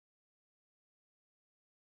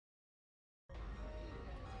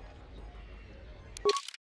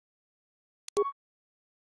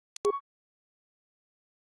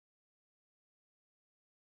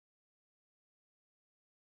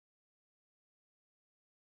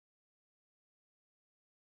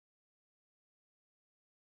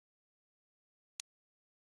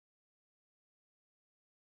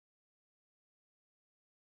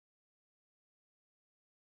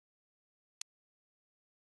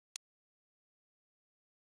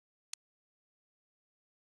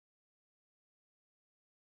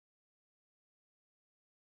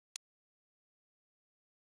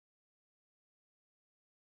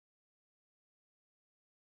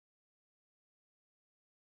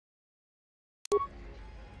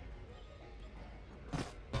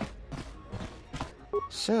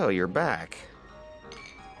So, you're back.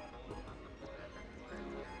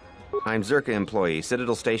 I'm Zerka employee,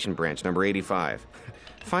 Citadel Station Branch, number 85.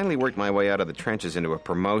 Finally worked my way out of the trenches into a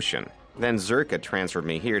promotion. Then Zerka transferred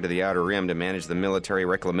me here to the Outer Rim to manage the military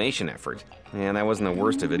reclamation effort. And that wasn't the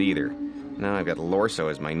worst of it either. Now I've got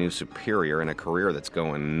Lorso as my new superior in a career that's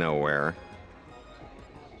going nowhere.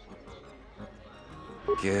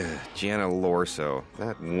 Gah, Jenna Lorso.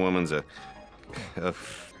 That woman's a...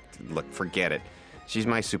 Look, forget it. She's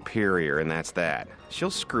my superior, and that's that.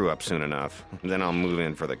 She'll screw up soon enough. Then I'll move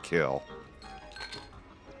in for the kill.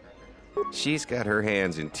 She's got her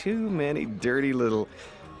hands in too many dirty little...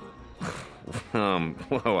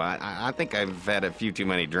 Whoa, I think I've had a few too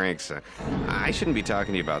many drinks. I shouldn't be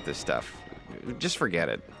talking to you about this stuff. Just forget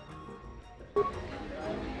it.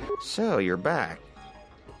 So, you're back.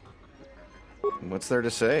 What's there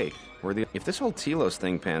to say? If this whole Telos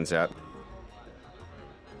thing pans out...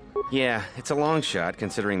 Yeah, it's a long shot,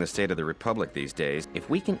 considering the state of the Republic these days. If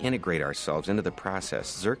we can integrate ourselves into the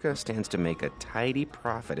process, Zerka stands to make a tidy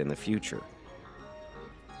profit in the future.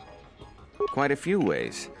 Quite a few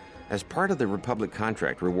ways. As part of the Republic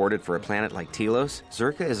contract rewarded for a planet like Telos,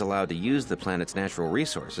 Zerka is allowed to use the planet's natural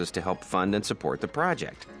resources to help fund and support the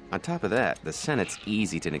project. On top of that, the Senate's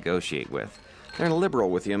easy to negotiate with. They're liberal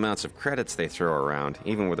with the amounts of credits they throw around,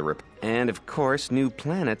 even with a And of course, new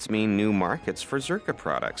planets mean new markets for Zerka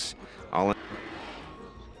products.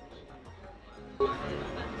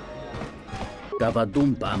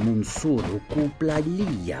 Gavadumpa munsuru kupla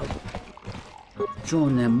liyaw.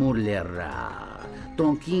 Jone murlera.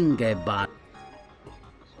 Tonkinge ba.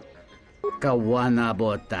 Kawana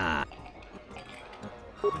bota.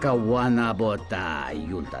 Kawana bota.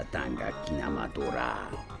 Yunta tanga kinamatura.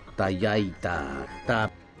 Tayaita. Ta.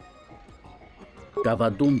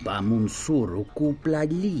 Gavadumpa munsuru kupla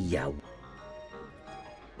liyaw.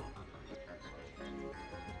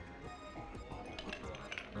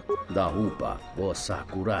 Dahupa, bo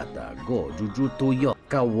sakurata, go jujutu yo.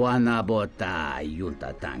 Kawana bota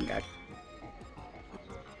yunta tanga.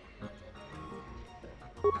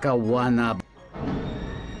 Kawana.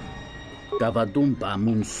 Gavadumpa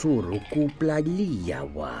munsuru kupla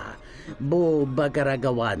liyawa. Bo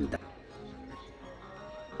bagaragawanda.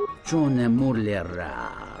 Chone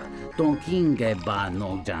murlera. Tonkinge ba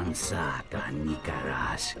no jansaka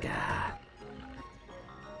nikaraska.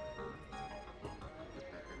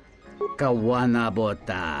 Kawana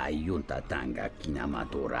bota yunta tanga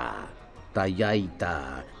kinamatura.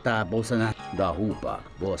 Tayaita ta bosana dahupa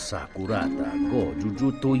bosa kurata go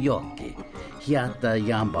jujutu yoki. Hiata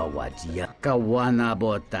yamba wajia. Kawana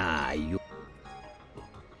bota yu.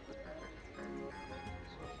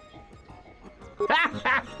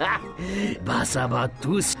 Basa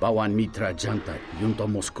batus bawan mitra janta yunto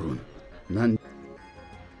moskrun. Nan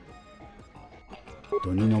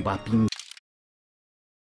Tonino bapin.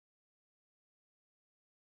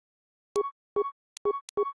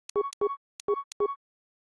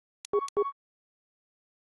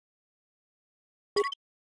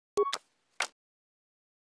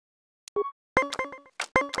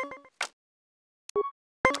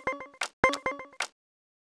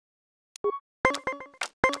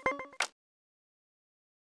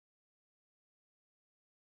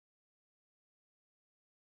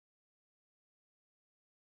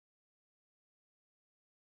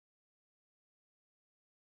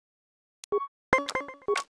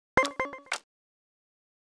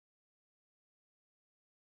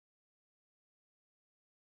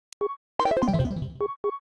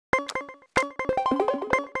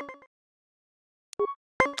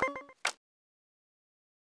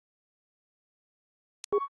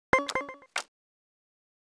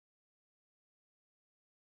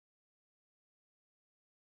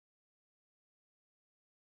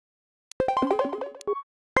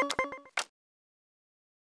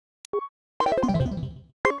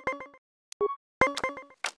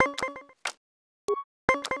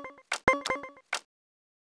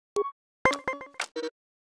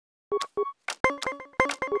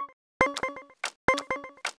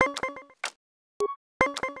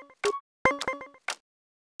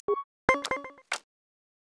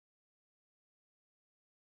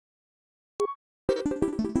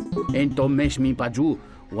 Entomesh mi paju,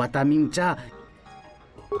 watamimcha,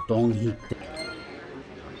 tonghite.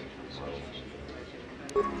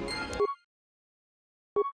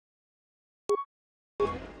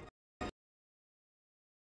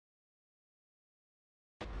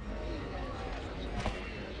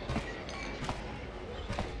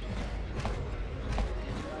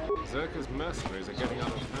 Zerka's mercenaries are getting out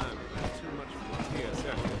of hand. Too much for the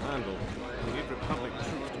TSF to handle. We need Republic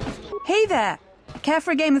troops to... Hey there! Care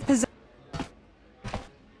for a game of possession?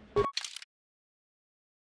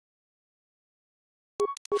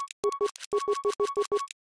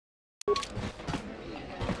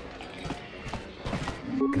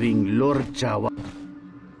 Kring Lord Chawa.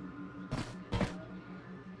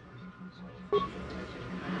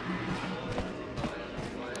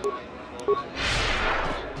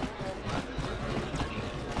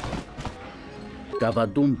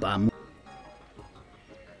 Kavadumpa mu.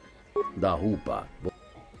 Dahupa.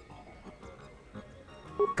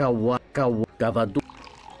 Kavadu.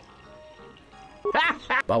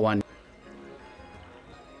 Bawan.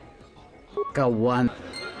 Kawan.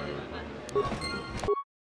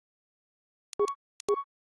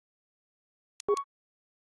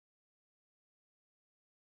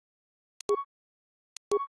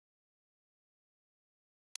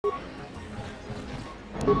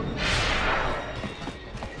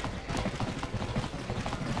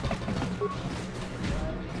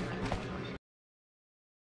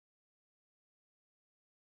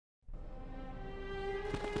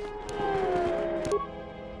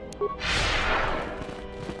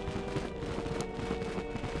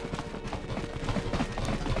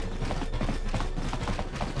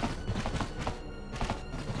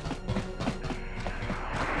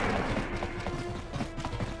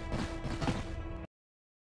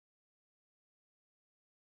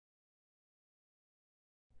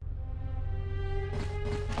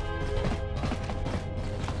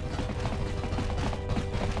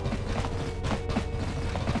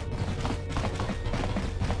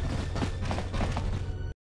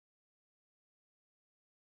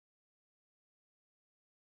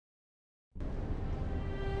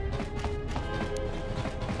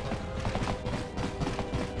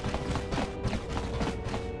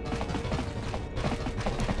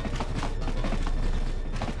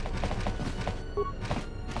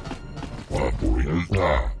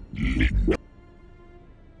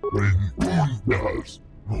 Ventundas,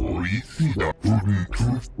 Noricida,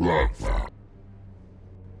 Tunitus Plaza.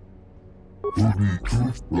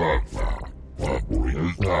 Tunitus Plaza,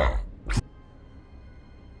 Fabuelta.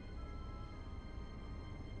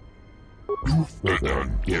 Tustadan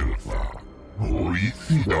Gelfa,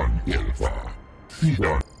 Noricidan Gelfa,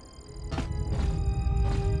 Sidan.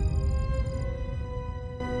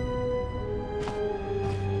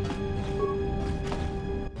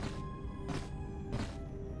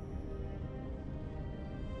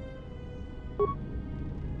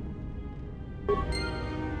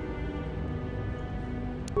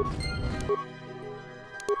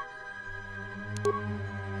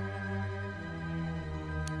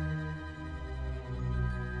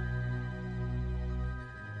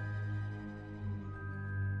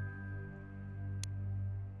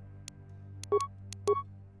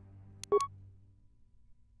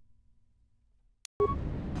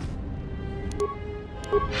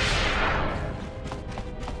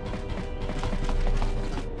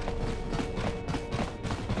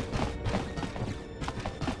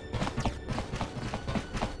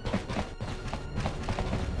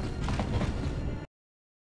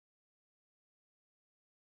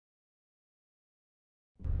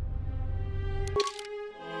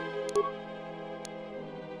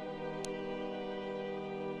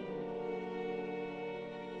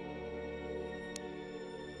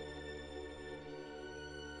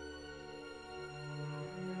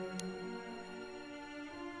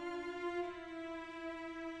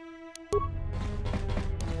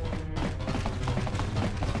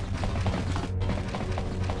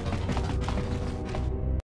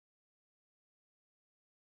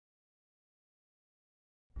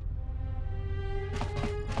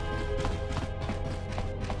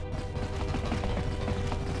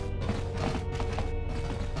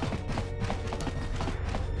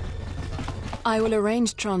 I will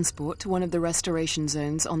arrange transport to one of the restoration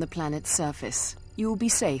zones on the planet's surface. You will be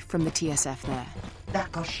safe from the TSF there.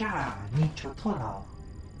 Dakosha nicho tolo.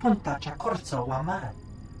 Punta chakorso waman.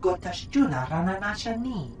 Gotashjuna rananasha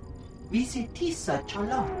ni. Visitisa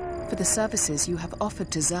cholo. For the services you have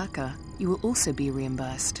offered to Zerka, you will also be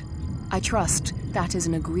reimbursed. I trust that is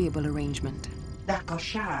an agreeable arrangement.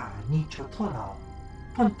 Dakosha nicho tolo.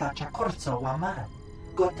 Punta chakorso waman.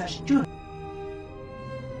 Gotashjuna.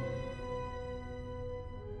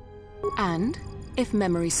 And, if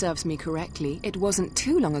memory serves me correctly, it wasn't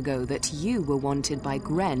too long ago that you were wanted by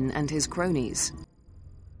Gren and his cronies.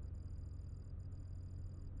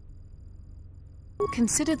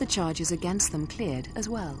 Consider the charges against them cleared as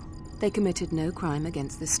well. They committed no crime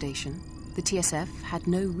against this station. The TSF had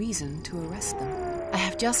no reason to arrest them. I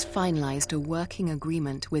have just finalized a working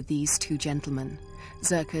agreement with these two gentlemen,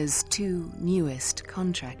 Zerka's two newest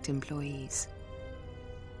contract employees.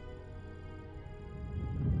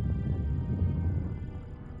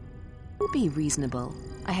 Be reasonable.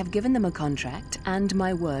 I have given them a contract and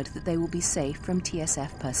my word that they will be safe from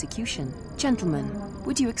TSF persecution. Gentlemen,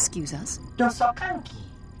 would you excuse us? Dosokanki,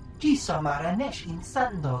 jiso maranesh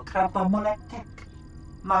insando krabamolektek,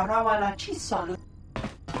 marawala chisolu.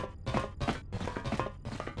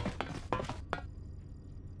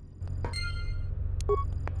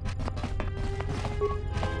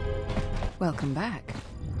 Welcome back.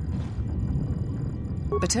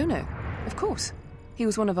 Batono, of course. He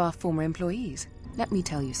was one of our former employees. Let me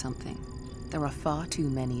tell you something. There are far too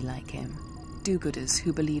many like him. Do-gooders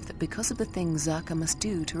who believe that because of the things Zerka must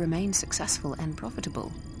do to remain successful and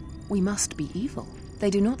profitable, we must be evil. They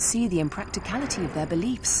do not see the impracticality of their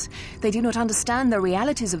beliefs. They do not understand the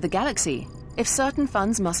realities of the galaxy. If certain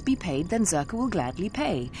funds must be paid, then Zerka will gladly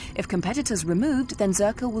pay. If competitors removed, then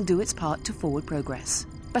Zerka will do its part to forward progress.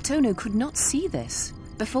 Batono could not see this.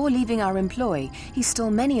 Before leaving our employ, he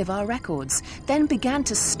stole many of our records, then began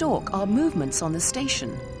to stalk our movements on the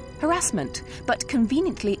station. Harassment, but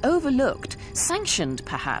conveniently overlooked, sanctioned,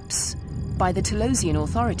 perhaps, by the Telosian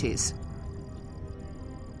authorities.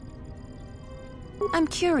 I'm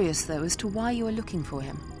curious, though, as to why you are looking for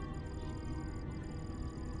him.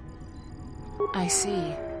 I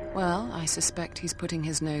see. Well, I suspect he's putting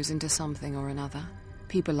his nose into something or another.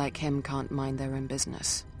 People like him can't mind their own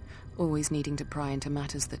business, always needing to pry into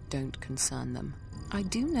matters that don't concern them. I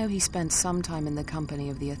do know he spent some time in the company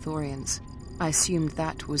of the Ithorians. I assumed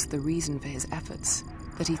that was the reason for his efforts,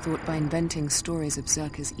 that he thought by inventing stories of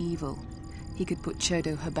Zerka's evil, he could put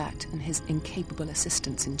Chodo Habat and his incapable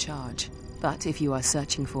assistants in charge. But if you are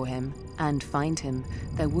searching for him, and find him,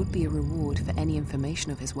 there would be a reward for any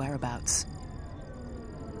information of his whereabouts.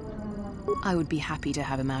 I would be happy to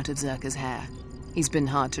have him out of Zerka's hair. He's been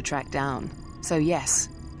hard to track down, so yes,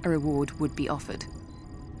 a reward would be offered.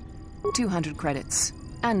 200 credits,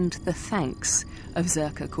 and the thanks of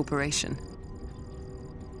Zerka Corporation.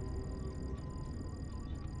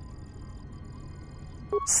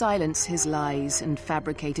 Silence his lies and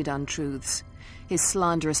fabricated untruths. His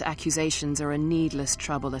slanderous accusations are a needless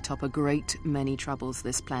trouble atop a great many troubles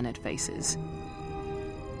this planet faces.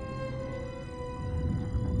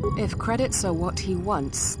 If credits are what he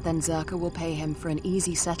wants, then Zerka will pay him for an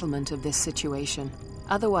easy settlement of this situation.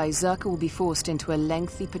 Otherwise, Zerka will be forced into a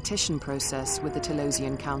lengthy petition process with the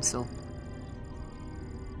Telosian Council.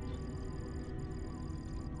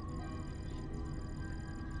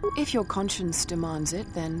 If your conscience demands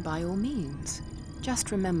it, then by all means.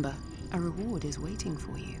 Just remember, a reward is waiting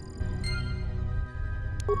for you.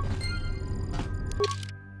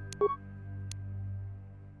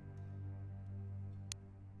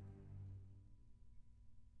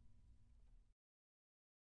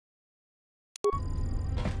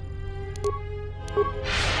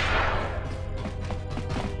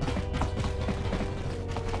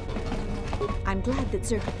 I'm glad that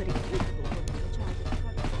Zerka put a capable woman in charge of the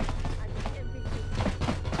project. I did everything.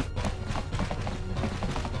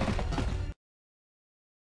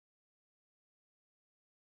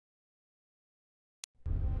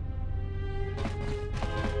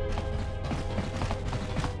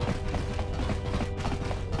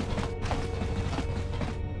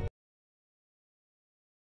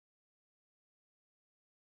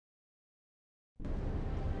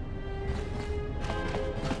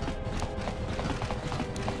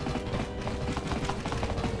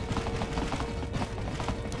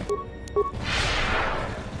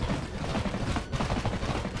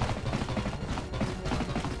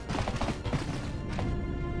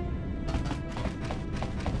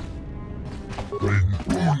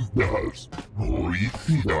 Rentundas, hoi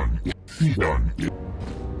sidan,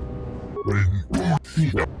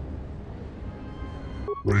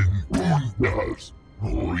 Rentundas,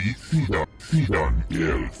 hoi sidan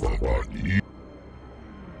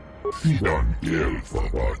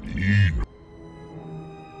elfabani,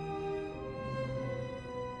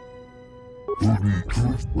 Tudun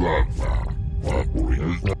tuf lava,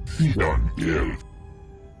 vapoelta, sidan elf.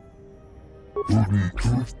 Tudun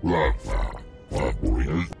tuf lava,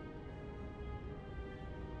 vapoelta.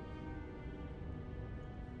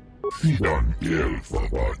 Sidan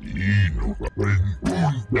elfabani,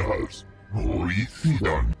 Rentundas, hoi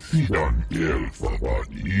sidan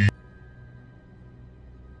elfabani.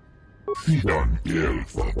 Sidan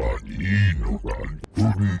elfabani,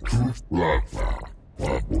 Tudun tuf lava,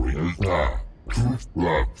 vapoelta. Tuf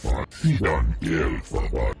lava, sidan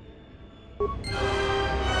elfabani.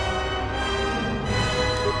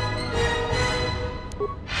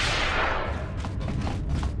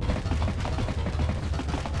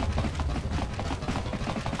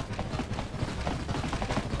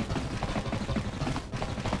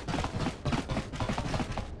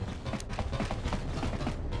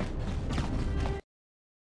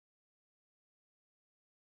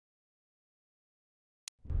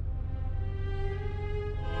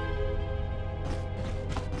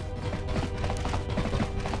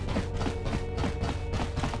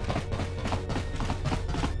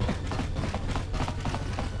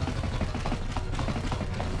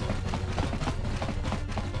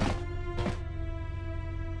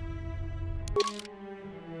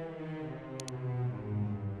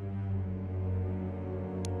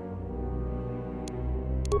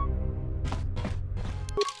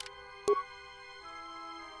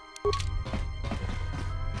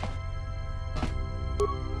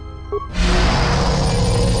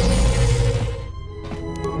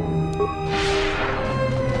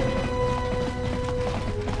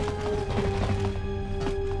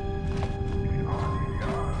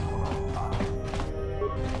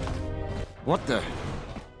 What the?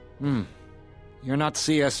 You're not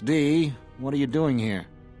CSD. What are you doing here?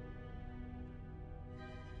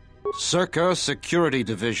 Circa Security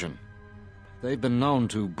Division. They've been known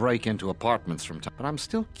to break into apartments from time, but I'm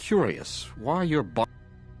still curious why you're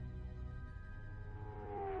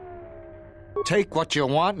Take what you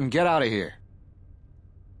want and get out of here.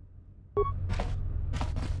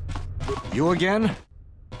 You again?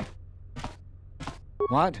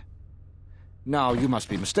 What? No, you must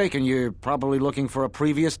be mistaken. You're probably looking for a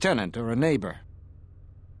previous tenant or a neighbor.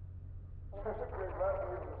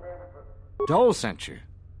 Dole sent you.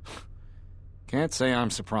 Can't say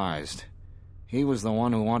I'm surprised. He was the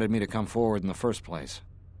one who wanted me to come forward in the first place.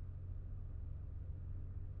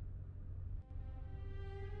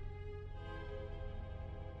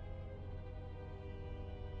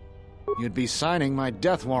 You'd be signing my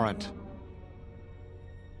death warrant.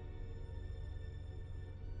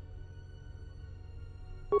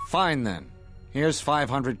 Fine, then. Here's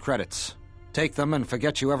 500 credits. Take them and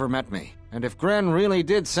forget you ever met me. And if Gren really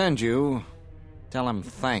did send you, tell him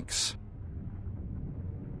thanks.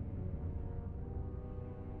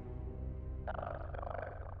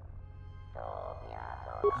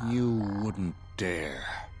 You wouldn't dare.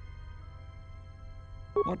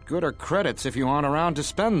 What good are credits if you aren't around to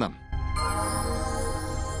spend them?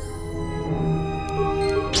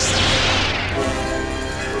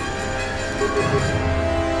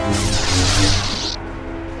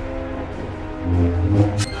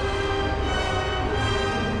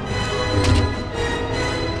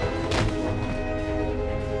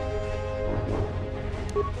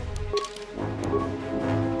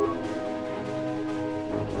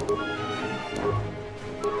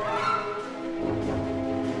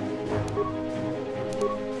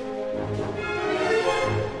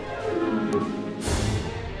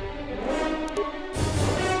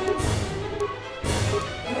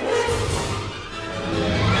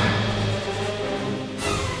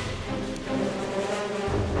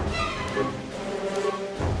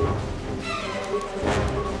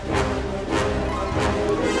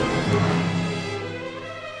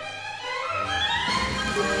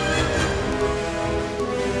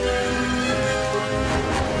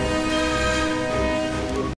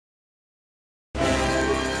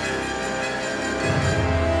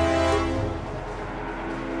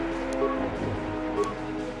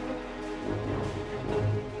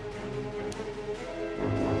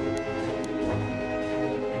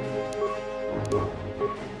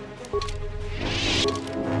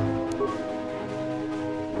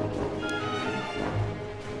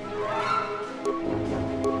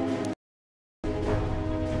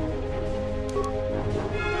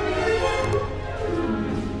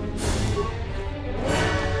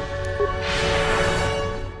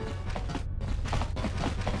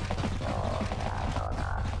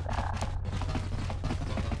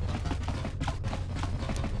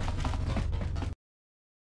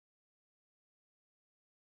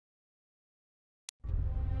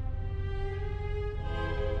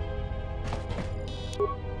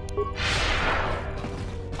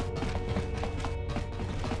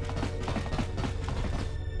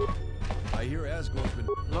 I hear Asgore's been...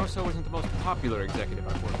 Larso isn't the most popular executive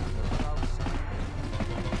I've worked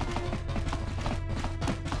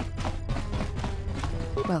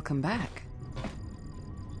with. Welcome back.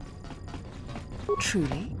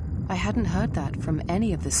 Truly, I hadn't heard that from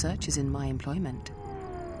any of the searchers in my employment.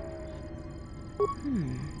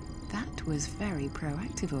 That was very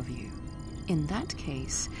proactive of you. In that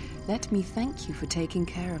case, let me thank you for taking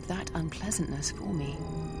care of that unpleasantness for me.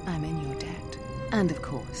 I'm in your debt. And of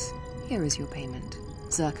course, here is your payment.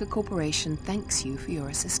 Zerka Corporation thanks you for your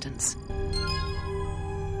assistance.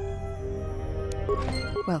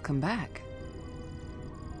 Welcome back.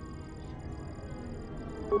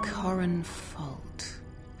 Corran Fault.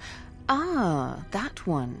 Ah, that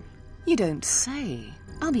one. You don't say.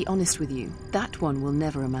 I'll be honest with you, that one will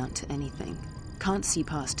never amount to anything. Can't see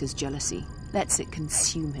past his jealousy, lets it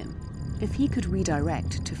consume him. If he could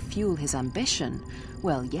redirect to fuel his ambition,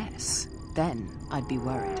 well, yes, then I'd be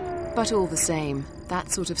worried. But all the same,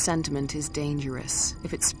 that sort of sentiment is dangerous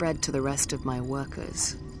if it's spread to the rest of my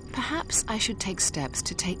workers. Perhaps I should take steps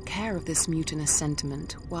to take care of this mutinous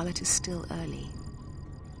sentiment while it is still early.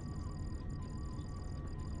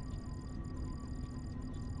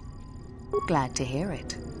 Glad to hear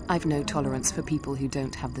it. I've no tolerance for people who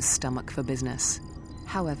don't have the stomach for business.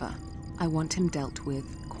 However, I want him dealt with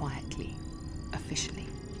quietly, officially.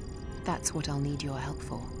 That's what I'll need your help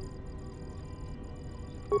for.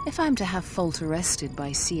 If I'm to have Fault arrested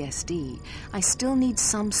by CSD, I still need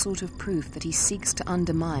some sort of proof that he seeks to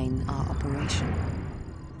undermine our operation.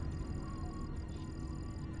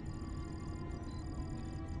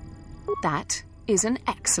 That is an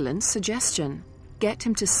excellent suggestion. Get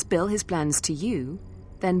him to spill his plans to you,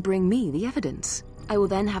 then bring me the evidence. I will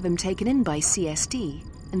then have him taken in by CSD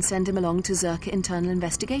and send him along to Zerka Internal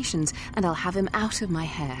Investigations, and I'll have him out of my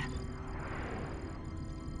hair.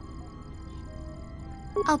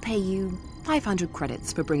 I'll pay you 500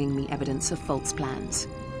 credits for bringing me evidence of false plans.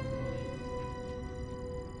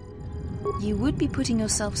 You would be putting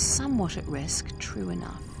yourself somewhat at risk, true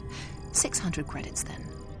enough. 600 credits, then.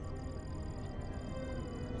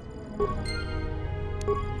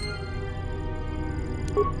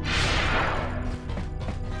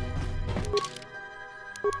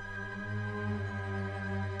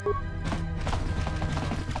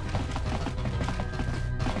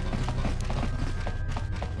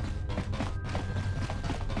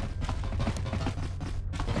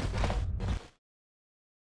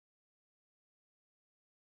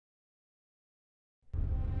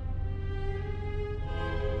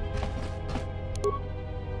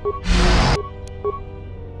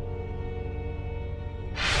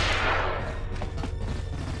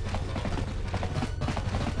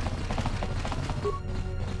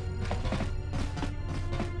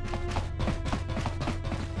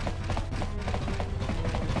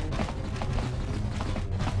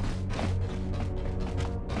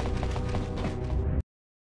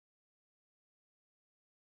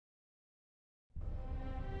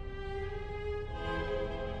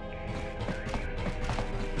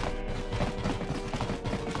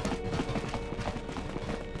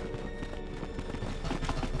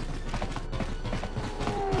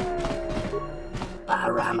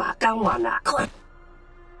 Ramakanwanakon.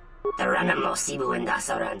 Taranamo Sibu and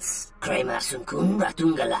Dasarans, Krema Sunkun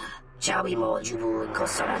Ratungala, Chawi Mo Jubu and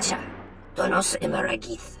Kosoracha, Donos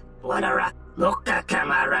Imaragith, Wanara, Moka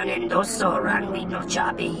Kamaran and Doso Ranwi no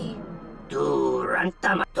Chabi, Du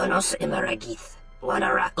Rantama, Donos Imaragith,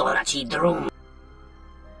 Wanara Korachi Drum.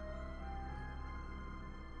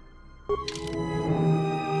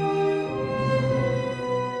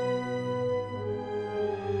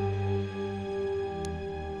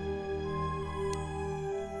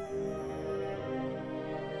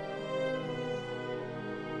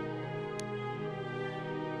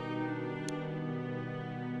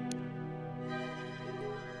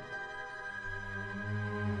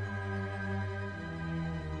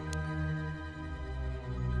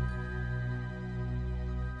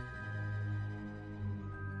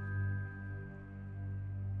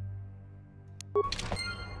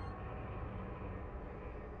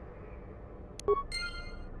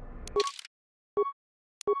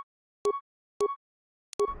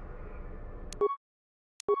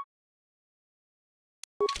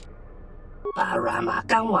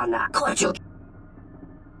 Ramakanwana Koju.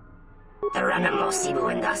 Taranamo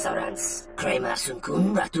Sibu and Dasarans, Krema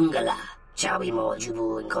Sunkun Ratungala, Chawi Mo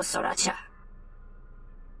Jubu and Kosoracha.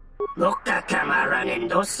 Moka Kamaran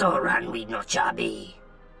and Doso Ranwi no Chabi,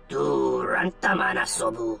 Du Rantamana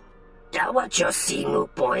Sobu. Dawacho Simu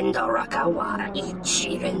Poendo Rakawa,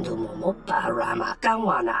 Ichirendu Momopa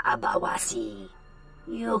Ramakanwana Abawasi.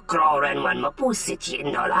 You Kroren one Mapusiti in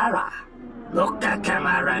Dolara. Moka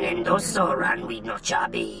Kamaran and Doso Ranwi no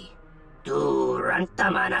Chabi. Du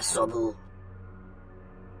Rantamana Sobu.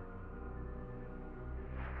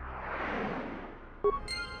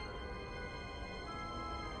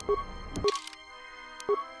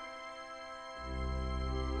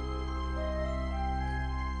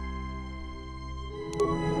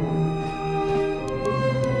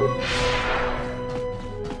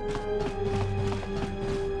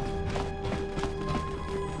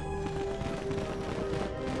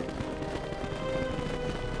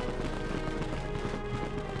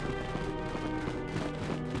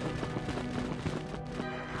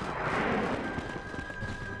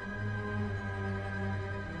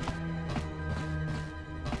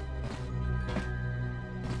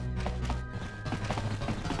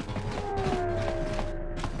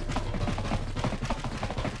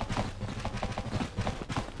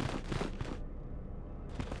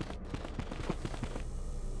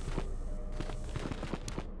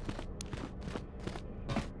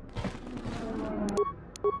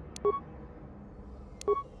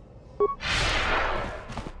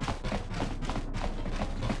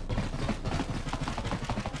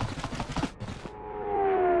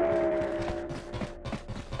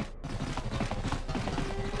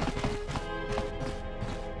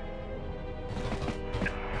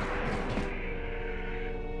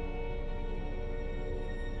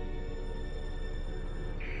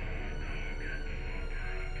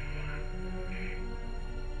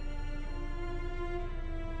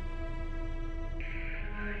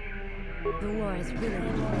 The war is really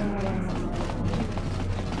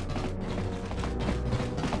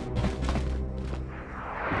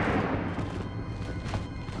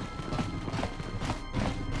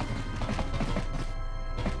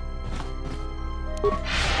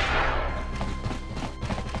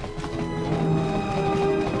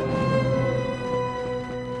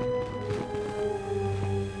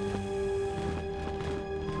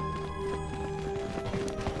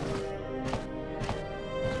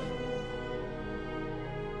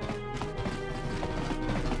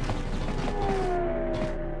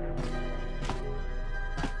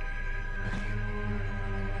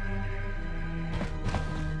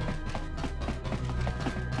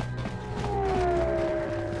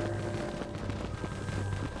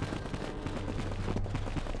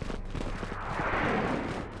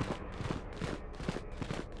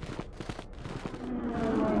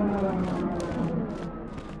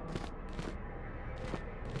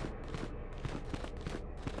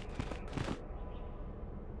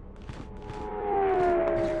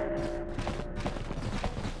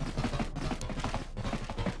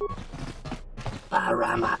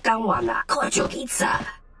Paramakan wana kojugitsa.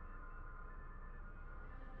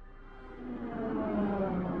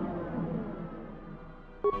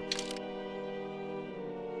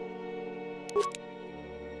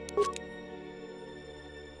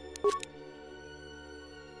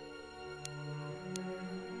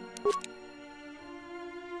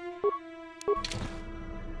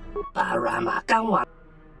 Paramakan wana.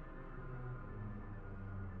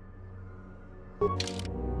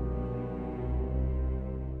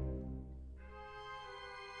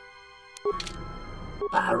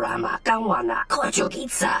 Paramakan wana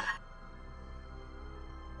kojugitsa.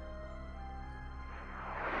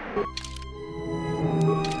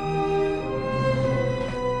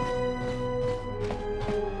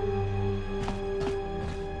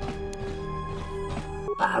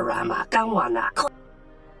 Paramakan wana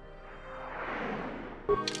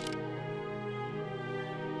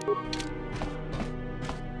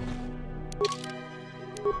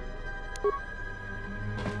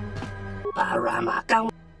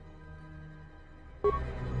Paramakan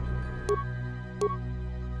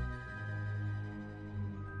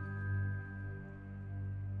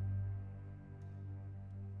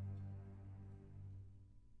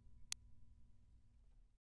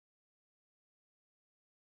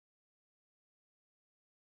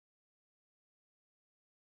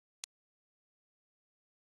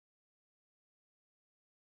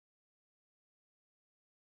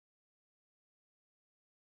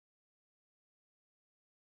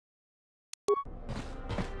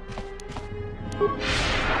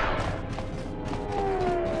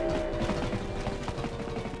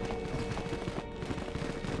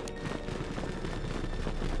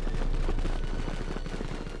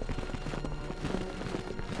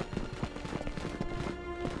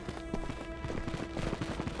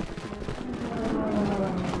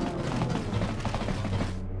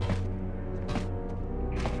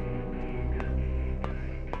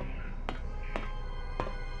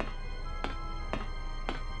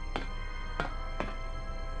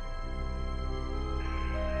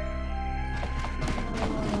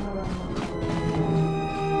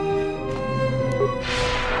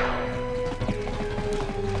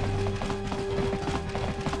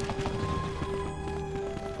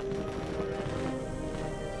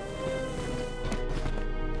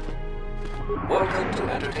Welcome to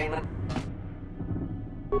entertainment.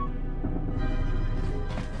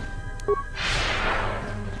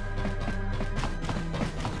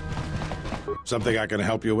 Something I can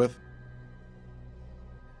help you with?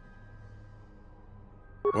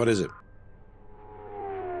 What is it?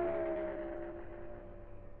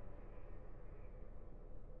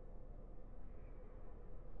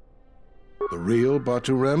 The real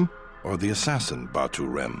Batu Rem or the assassin Batu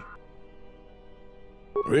Rem?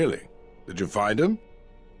 Really? Did you find him?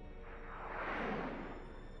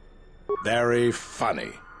 Very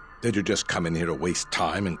funny. Did you just come in here to waste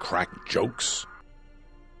time and crack jokes?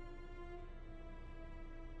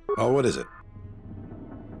 Oh, what is it?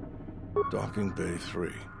 Docking Bay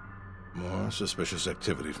 3. More suspicious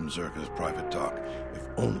activity from Zerka's private dock. If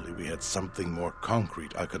only we had something more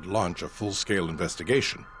concrete, I could launch a full-scale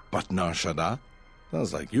investigation. But Narshada?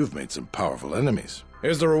 Sounds like you've made some powerful enemies.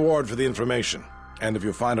 Here's the reward for the information. And if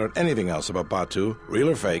you find out anything else about Batu, real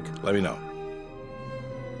or fake, let me know.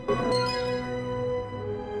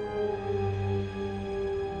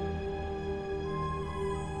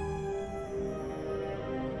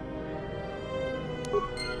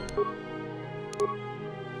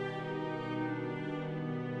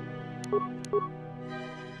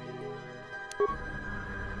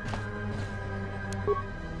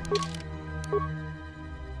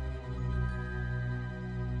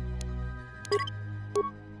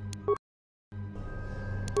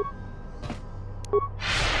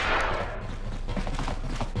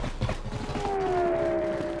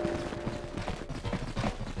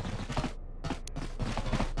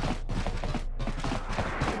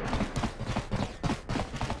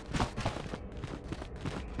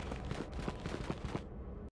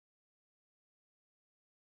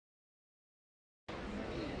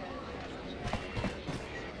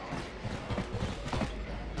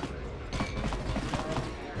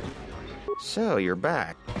 So, you're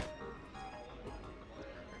back.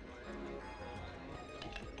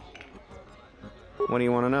 What do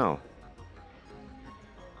you want to know?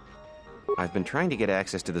 I've been trying to get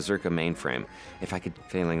access to the Zerka mainframe. If I could...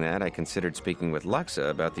 Failing that, I considered speaking with Luxa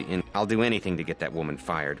about the I'll do anything to get that woman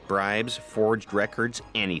fired. Bribes, forged records,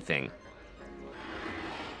 anything.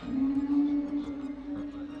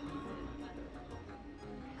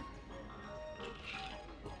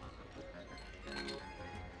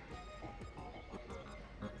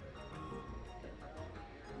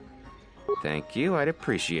 Thank you, I'd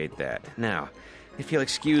appreciate that. Now, if you'll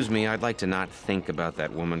excuse me, I'd like to not think about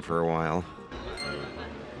that woman for a while.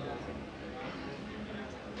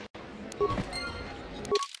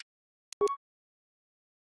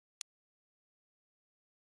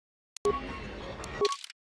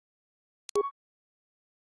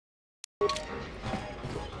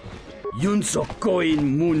 Yun so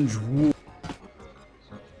koin munjwu.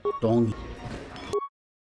 Dong.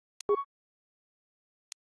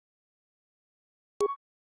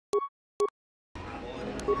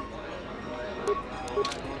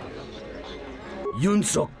 Yun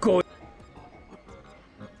so koin.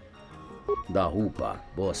 Dahupa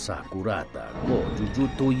bo sakurata go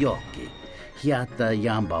jujuto yoki. Hiata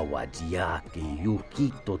yamba wajiaki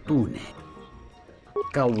yukito tune.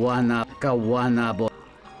 Kawana bo.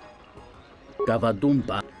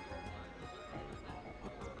 Kavadumpa.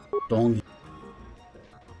 Tong.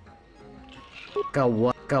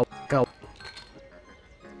 Kawa.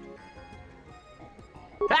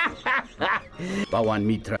 Pawan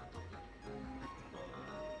Mitra.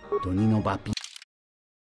 Tonino Papi.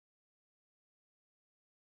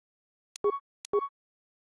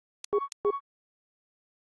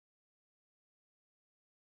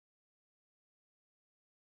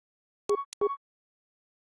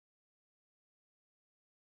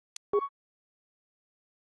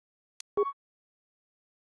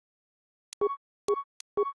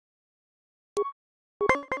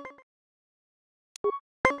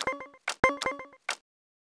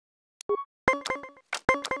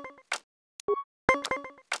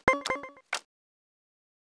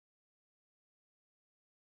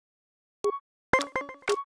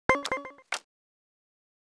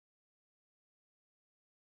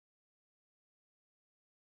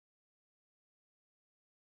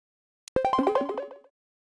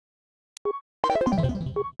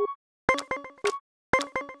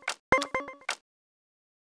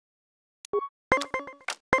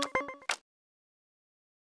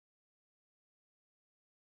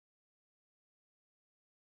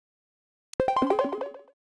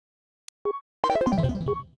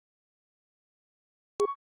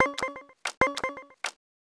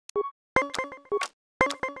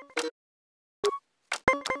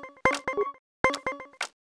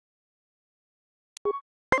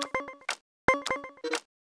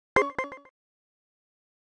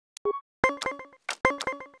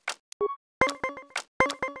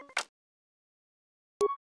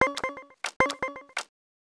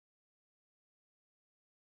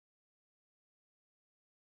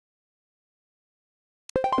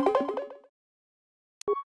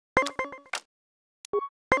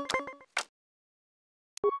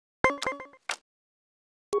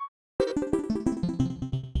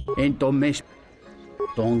 Entomes.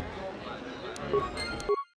 Tong.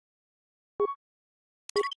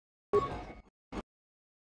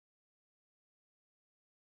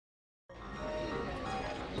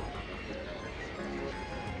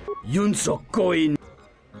 Yun so koin.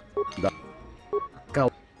 Da.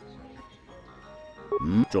 Kau.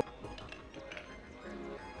 Jo.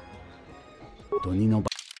 Tonino.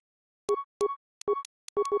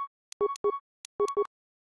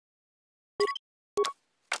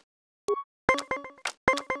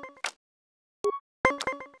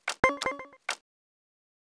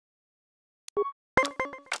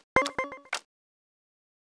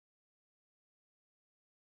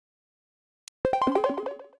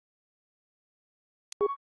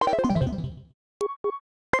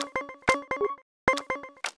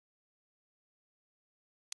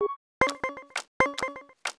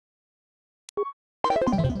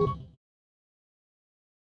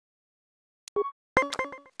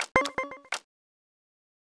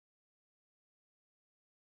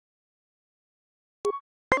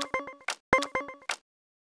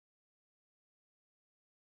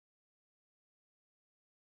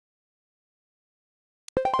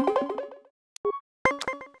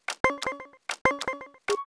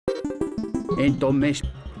 Entomes.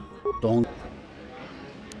 Tong.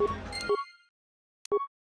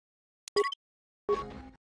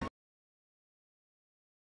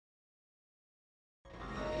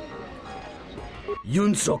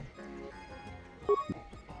 Yun so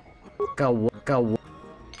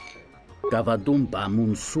Kavadumba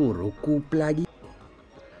munsuru kuplagi.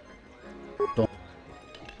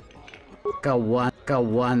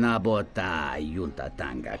 Kawana bota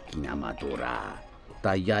yuntatanga kinamatura.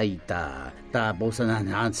 Tayaita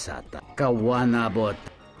tabosananansata. Kawana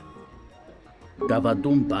bota.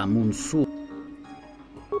 Kavadumba munsu.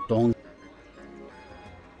 Ton.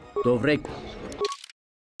 Dovrek.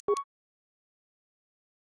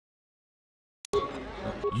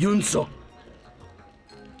 Yunsok.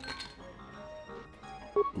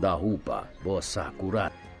 Dahupa bosa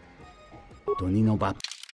kurat. Tonino ba.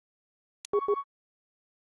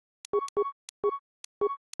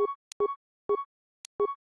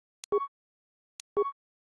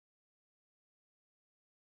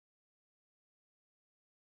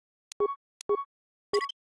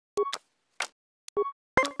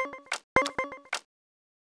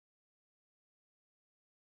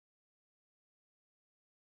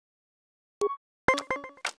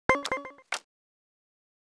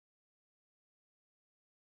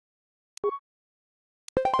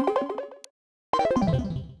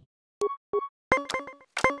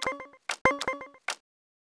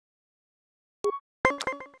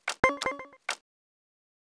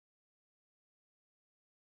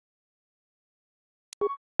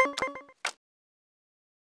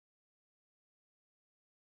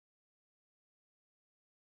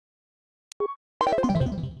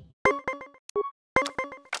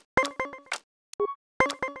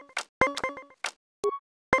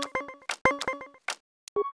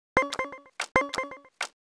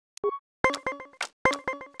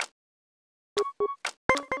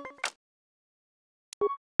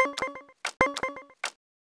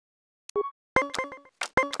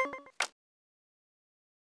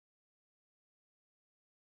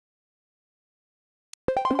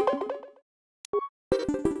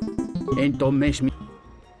 Entomes mi.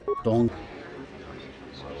 Ton.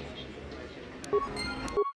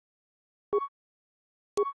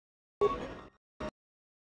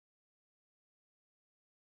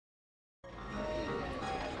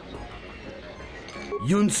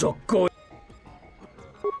 Yunsoko.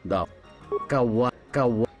 Da. Kawa.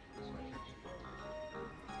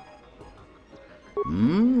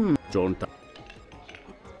 Jonta.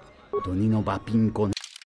 Tonino ba pincon.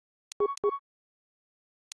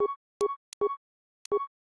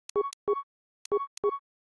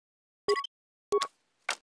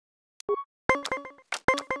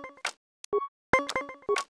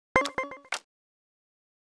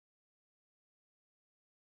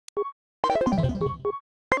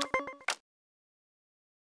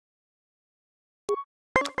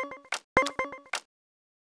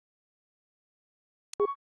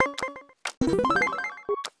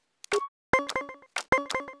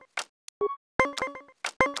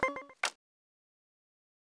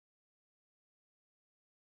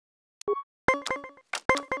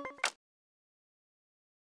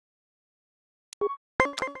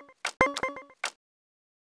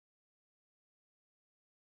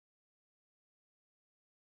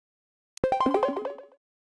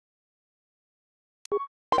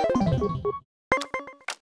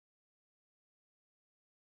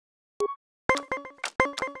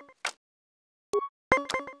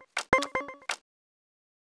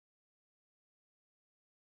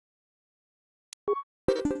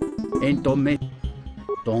 Entome.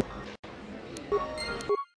 Ton.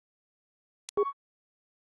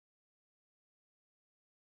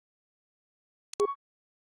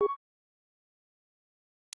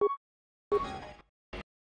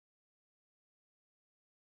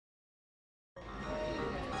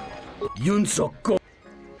 Yunsoko.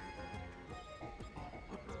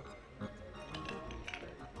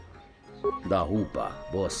 Dahupa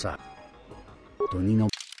bosa. Tonino.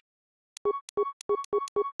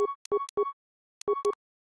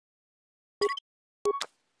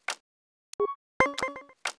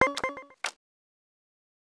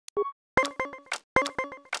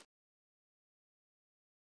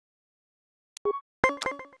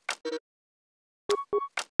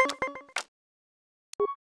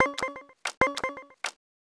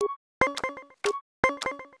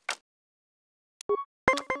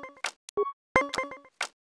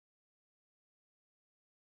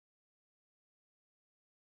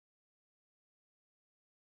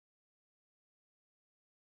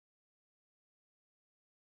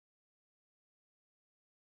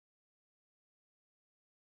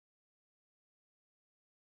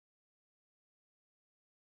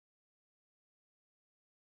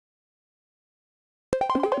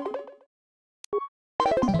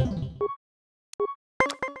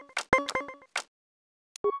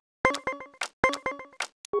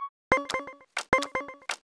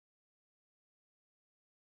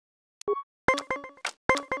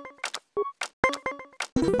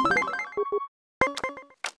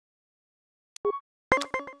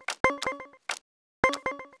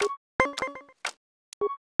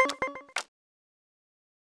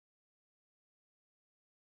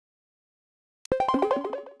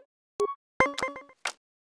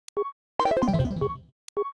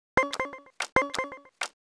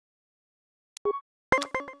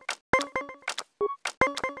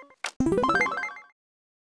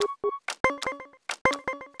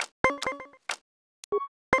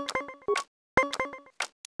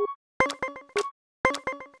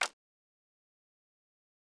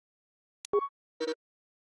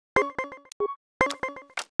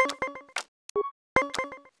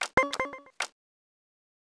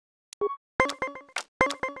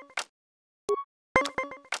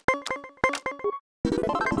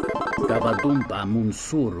 Kavadumpa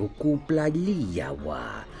munsuru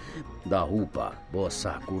kuplaliyawa. Dahupa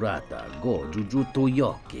bosakurata go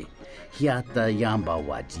jujutoyoki. Hiata yamba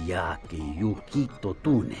wajiyaki yukito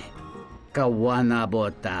tune. Kawana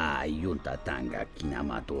bota yuntatanga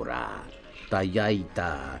kinamatura.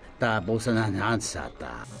 Tayaita ta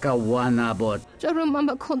bosananansata. Kawana bot.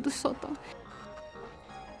 Jarumama kondusoto.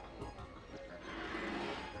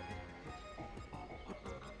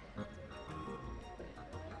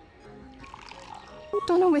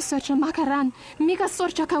 Tono wesocha makaran, mika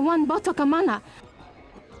sorcha kawan boto kamana.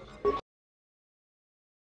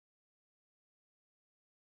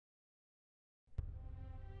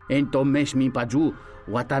 Ento mesh mi paju,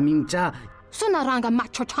 watamincha. Sonaranga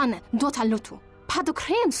machotane, dota lutu. Padu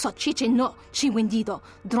krem so chiche no, chi wendido,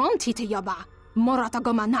 drom tite yaba. Morata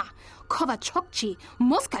gomana, kova chokchi,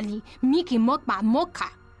 moskali, miki mokma moka.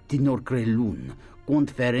 Tinor krelun,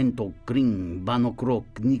 conferento kring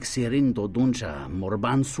banokrok nixerento doncha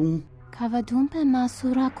morbansum. Kavadumpe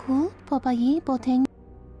masuraku, popayi boteng.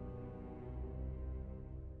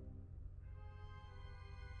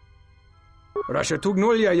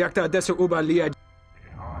 Rashatugnolia yakta desu ubalia.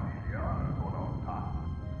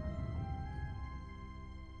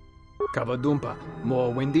 Kavadumpa,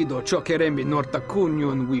 mo wendido chokerembi norta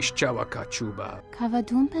kunyun wish chawa kachuba.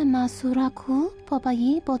 Kavadumpe masuraku,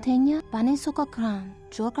 popayi botenya, bane sokokran,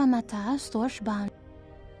 joka mata storshban.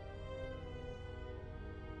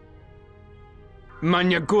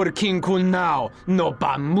 Manyagur king kun now, no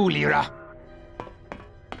pa mulira.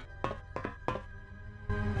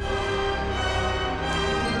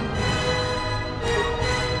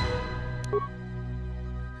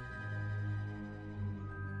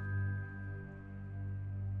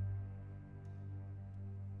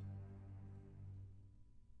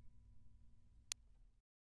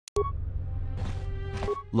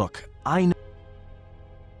 Look, I know.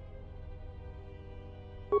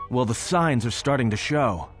 Well, the signs are starting to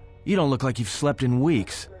show. You don't look like you've slept in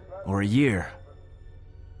weeks, or a year.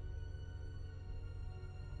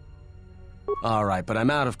 All right, but I'm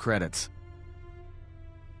out of credits.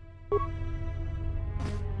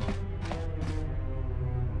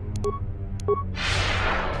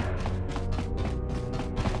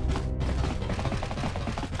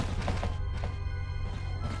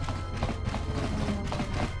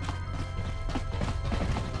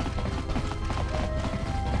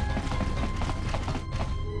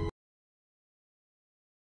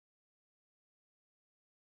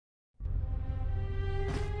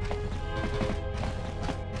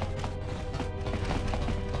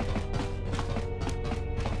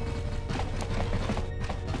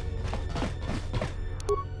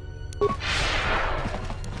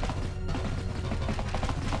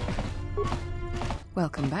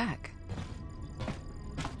 Welcome back.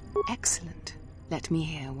 Excellent. Let me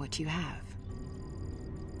hear what you have.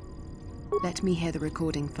 Let me hear the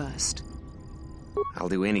recording first. I'll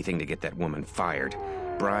do anything to get that woman fired.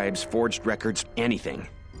 Bribes, forged records, anything.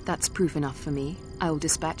 That's proof enough for me. I will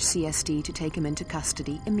dispatch CSD to take him into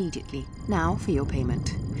custody immediately. Now for your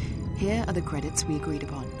payment. Here are the credits we agreed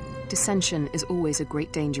upon. Dissension is always a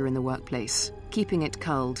great danger in the workplace. Keeping it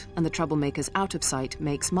culled and the troublemakers out of sight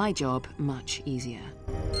makes my job much easier.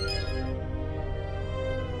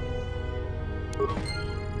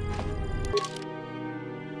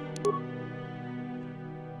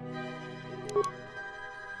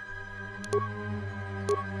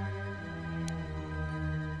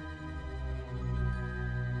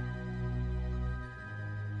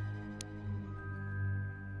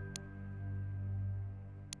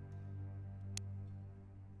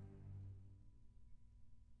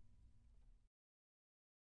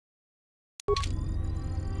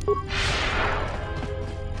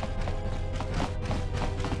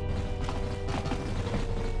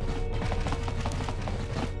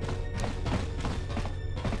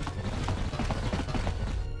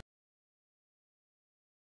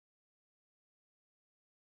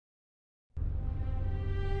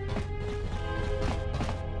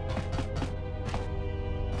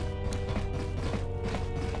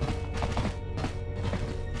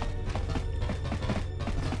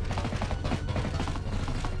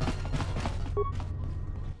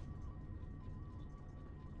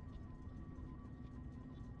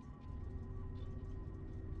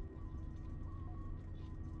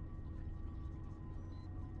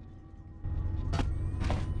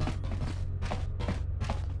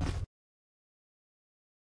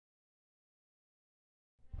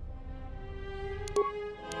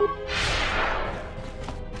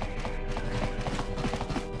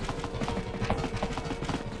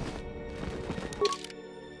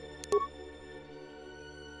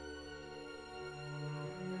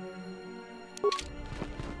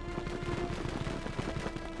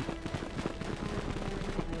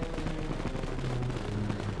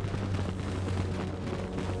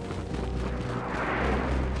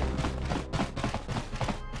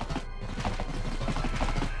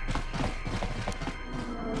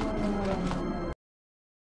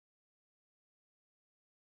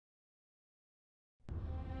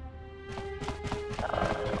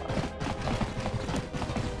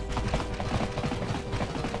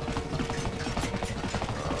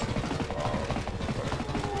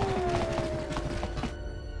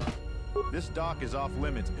 This dock is off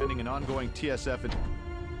limits pending an ongoing TSF.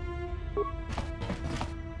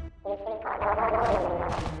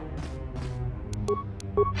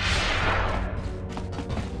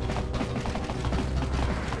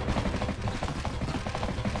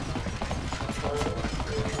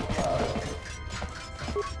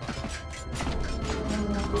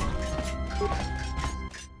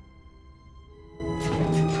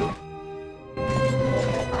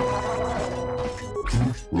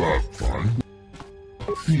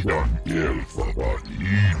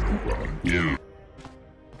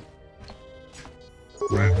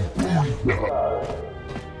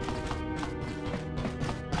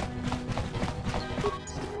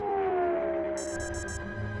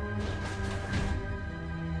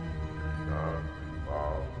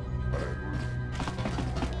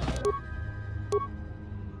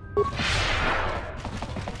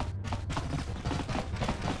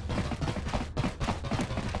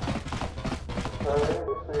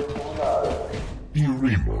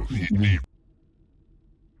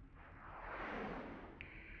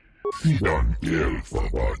 Citadel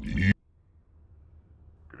Favanino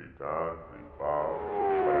Citadel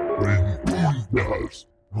Favanino Renduidas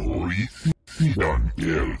Hoi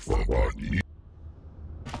Citadel Favanino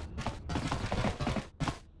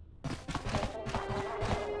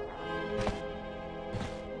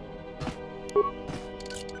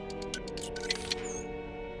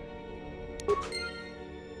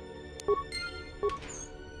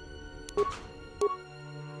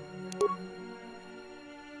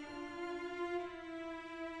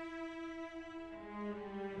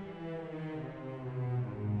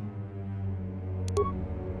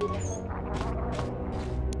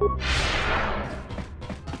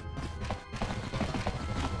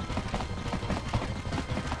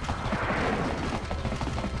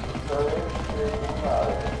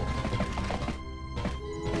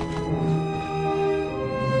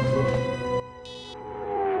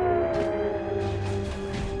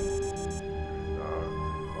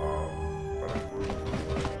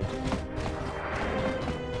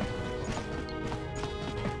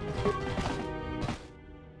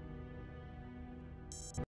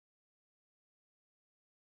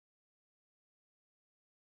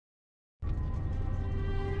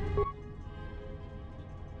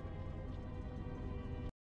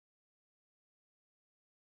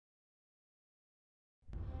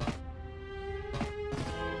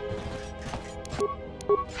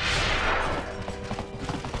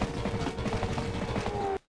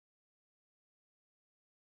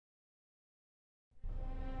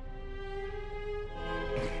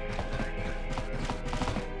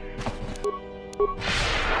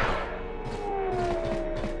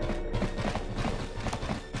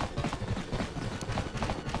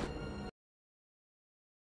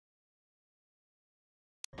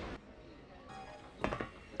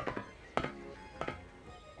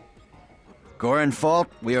Goran Fault,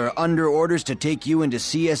 we are under orders to take you into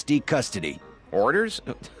CSD custody. Orders?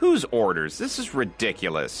 Whose orders? This is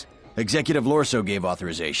ridiculous. Executive Lorso gave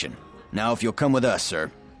authorization. Now if you'll come with us,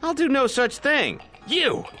 sir. I'll do no such thing.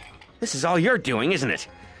 You! This is all you're doing, isn't it?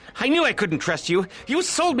 I knew I couldn't trust you. You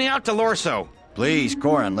sold me out to Lorso. Please,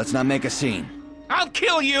 Goran, let's not make a scene. I'll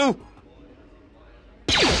kill you!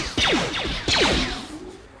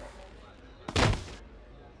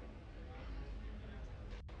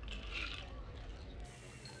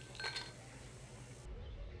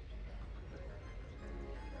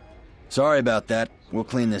 Sorry about that. We'll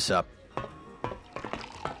clean this up.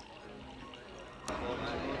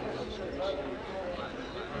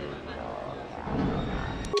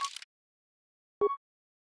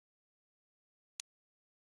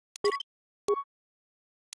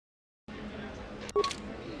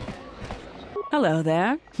 Hello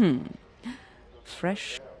there.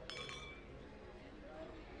 Fresh.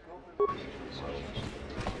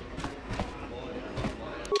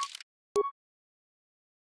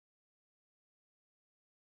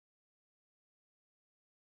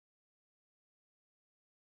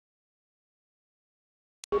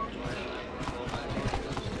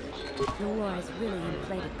 The war has really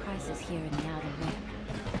inflated prices here in the Outer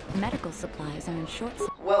Rim. Medical supplies are in short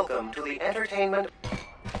supply. Welcome to the entertainment.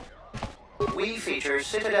 We feature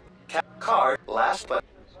Citadel card last but.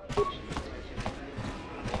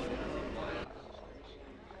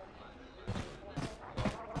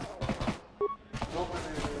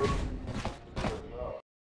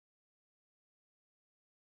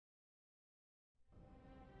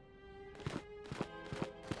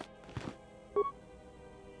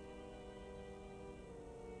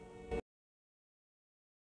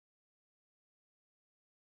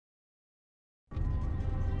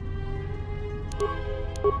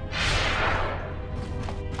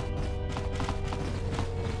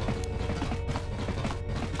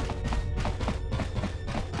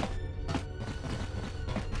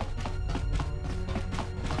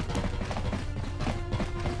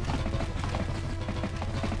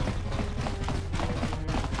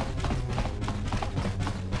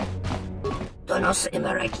 Telos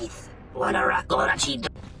emeragith. Wanarakorachi.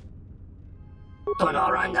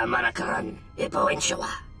 Tonoranga manakaran. Ipo inshawa.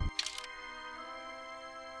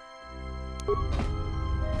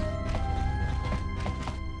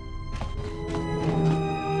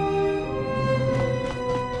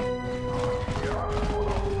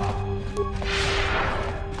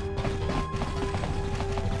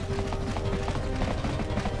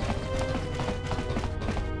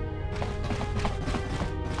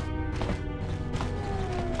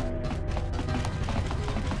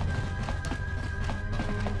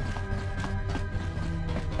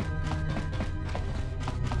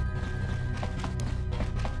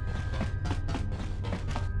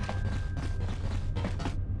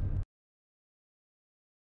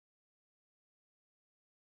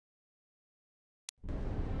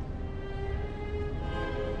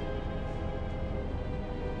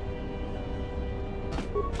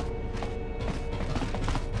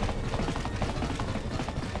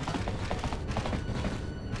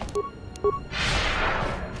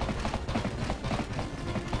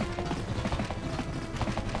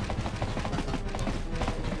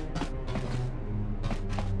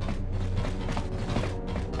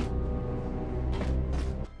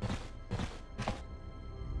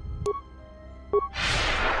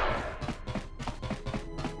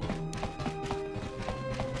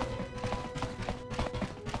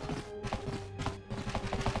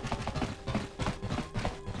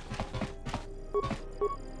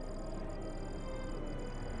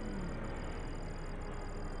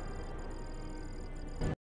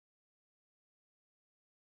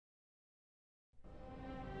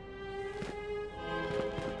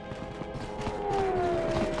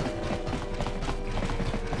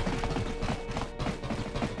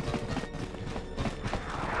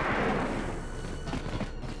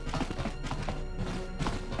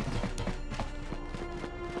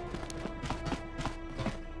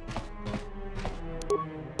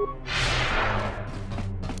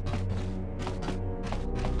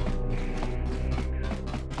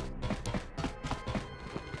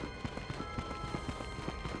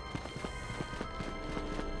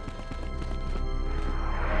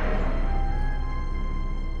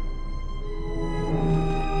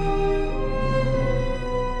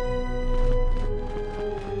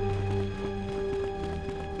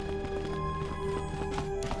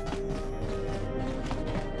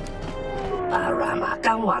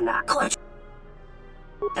 Wana Koch.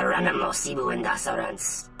 The Ranamo Sibu and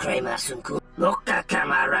Dasarans, Krema Sunku, Moka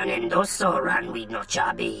Kamaran and Dosoran we no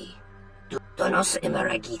chabi. Donos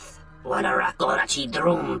emeragith, Wanarakorachi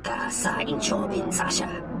Drumka sa inchobin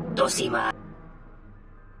Sasha, Dosima.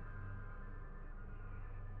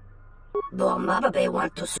 Bomababe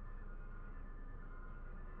want to.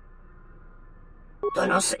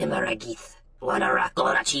 Donos emeragith,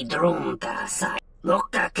 Wanarakorachi Drumka sa.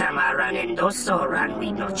 Moka Kamaran and Dosoran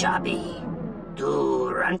we no chabi.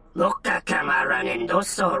 Duran Moka Kamaran and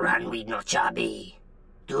Dosoran we no chabi.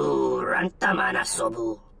 Duran Tamana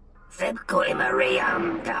Sobu. Febko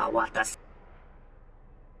Emarayam Gawatas.